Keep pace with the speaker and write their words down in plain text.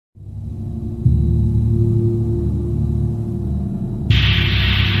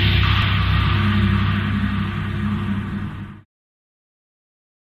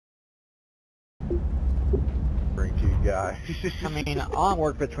I mean, I'll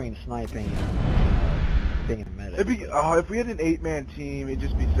work between sniping and being a medic. It'd be, oh, if we had an 8-man team, it'd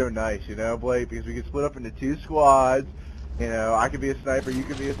just be so nice, you know, Blake, because we could split up into 2 squads. You know, I could be a sniper, you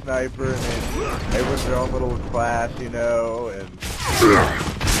could be a sniper, and then everyone's their own little class, you know, and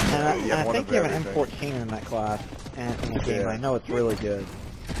I think you have an M14 in that class in the game. I know it's really good.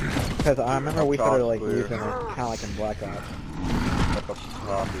 Because I remember we started like using it kind of like in Black Ops.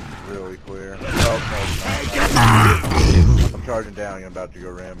 Top is really clear. Oh, no, I'm charging down and I'm about to go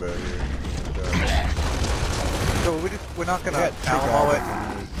Rambo here. So we're not gonna Alamo it.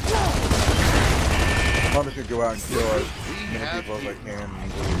 I'm just gonna go out and kill as many people as I can.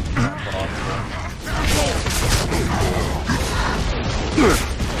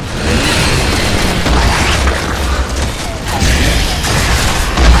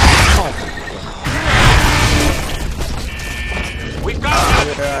 We got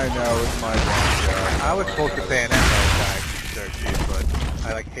it! Yeah, I know, it's my bad. I was supposed to bayonet that guy, Xerxes, but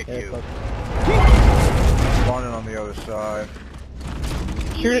I like hit you. Spawning on the other side.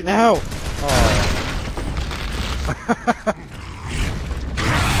 Shoot it now! Oh.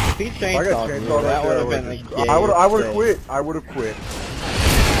 If he chainsawed you, that would have been a game. I would have quit. I would have quit.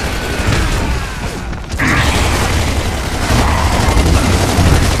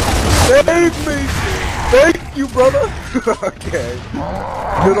 Save me! Thank you, brother! Okay.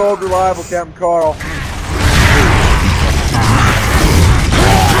 Good old reliable Captain Carl.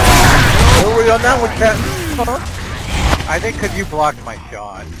 What were we on that one, Captain? Huh? I think because you blocked my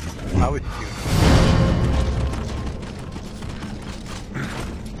shot. I would shoot.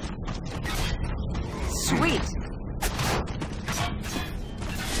 Sweet.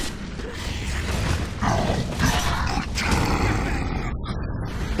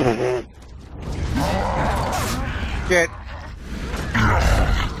 Shit.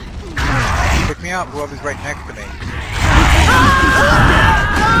 Pick me up, whoever's right next to me.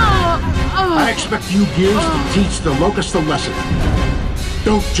 I expect you gears to teach the locusts a lesson.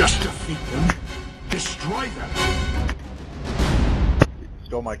 Don't just defeat them, destroy them.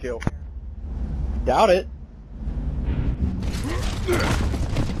 Stole my kill. Doubt it.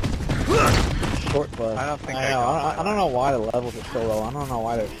 Short bus. I don't think I don't know why the levels are so low. I don't know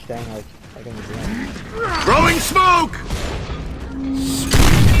why they're staying like in the game. Throwing smoke!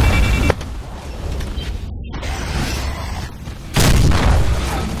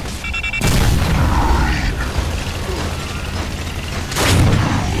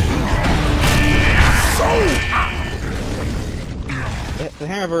 The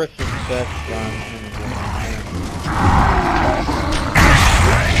Hammerverse is the best gun in the game.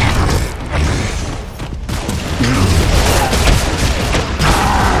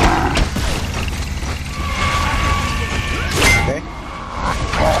 Okay.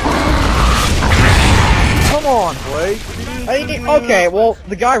 Come on, Blake. Okay, well,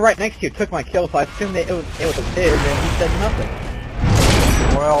 the guy right next to you took my kill, so I assumed that it was his, and he said nothing.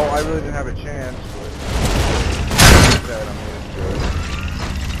 Well, I really didn't have a chance, but I mean, it's good.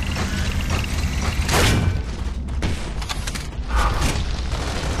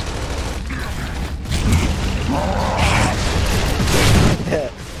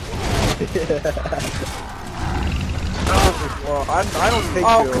 Well, I don't take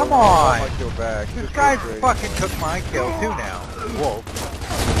Oh, kills. come I on! want my kill back. This Just guy go straight. fucking took my kill too now. Whoa.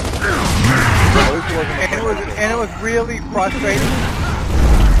 At least it wasn't a And it was really frustrating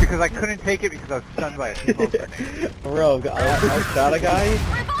because I couldn't take it because I was stunned by a smoke grenade. Bro, I shot a guy,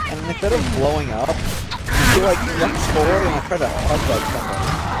 and instead of blowing up, he like jumped forward and I tried to hug like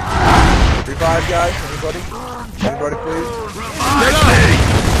somebody. Revive, guys. Anybody? Anybody, please?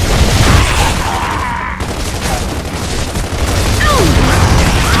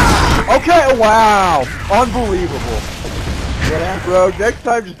 Okay, wow! Unbelievable. Bro, next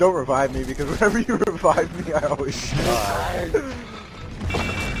time just don't revive me, because whenever you revive me, I always die.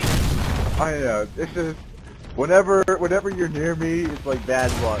 I know, it's just, whenever you're near me, it's like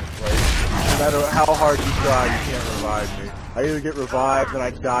bad luck. Like, no matter how hard you try, you can't revive me. I either get revived and I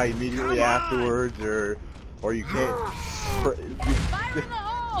die immediately afterwards, or you can't.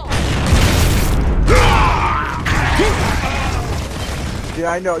 Yeah,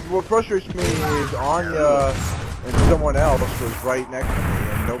 I know. What frustrates me is Anya and someone else was right next to me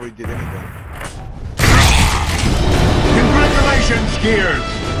and nobody did anything. Congratulations, Gears!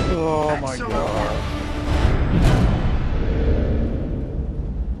 Oh my god.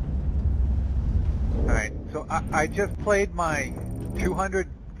 Alright, so I just played my 200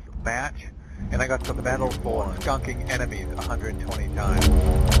 match, and I got to the battle for skunking enemies 120 times.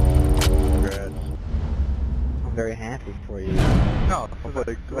 Congrats. I'm very happy for you. No, I'll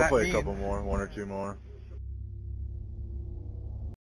play a couple more, 1 or 2 more.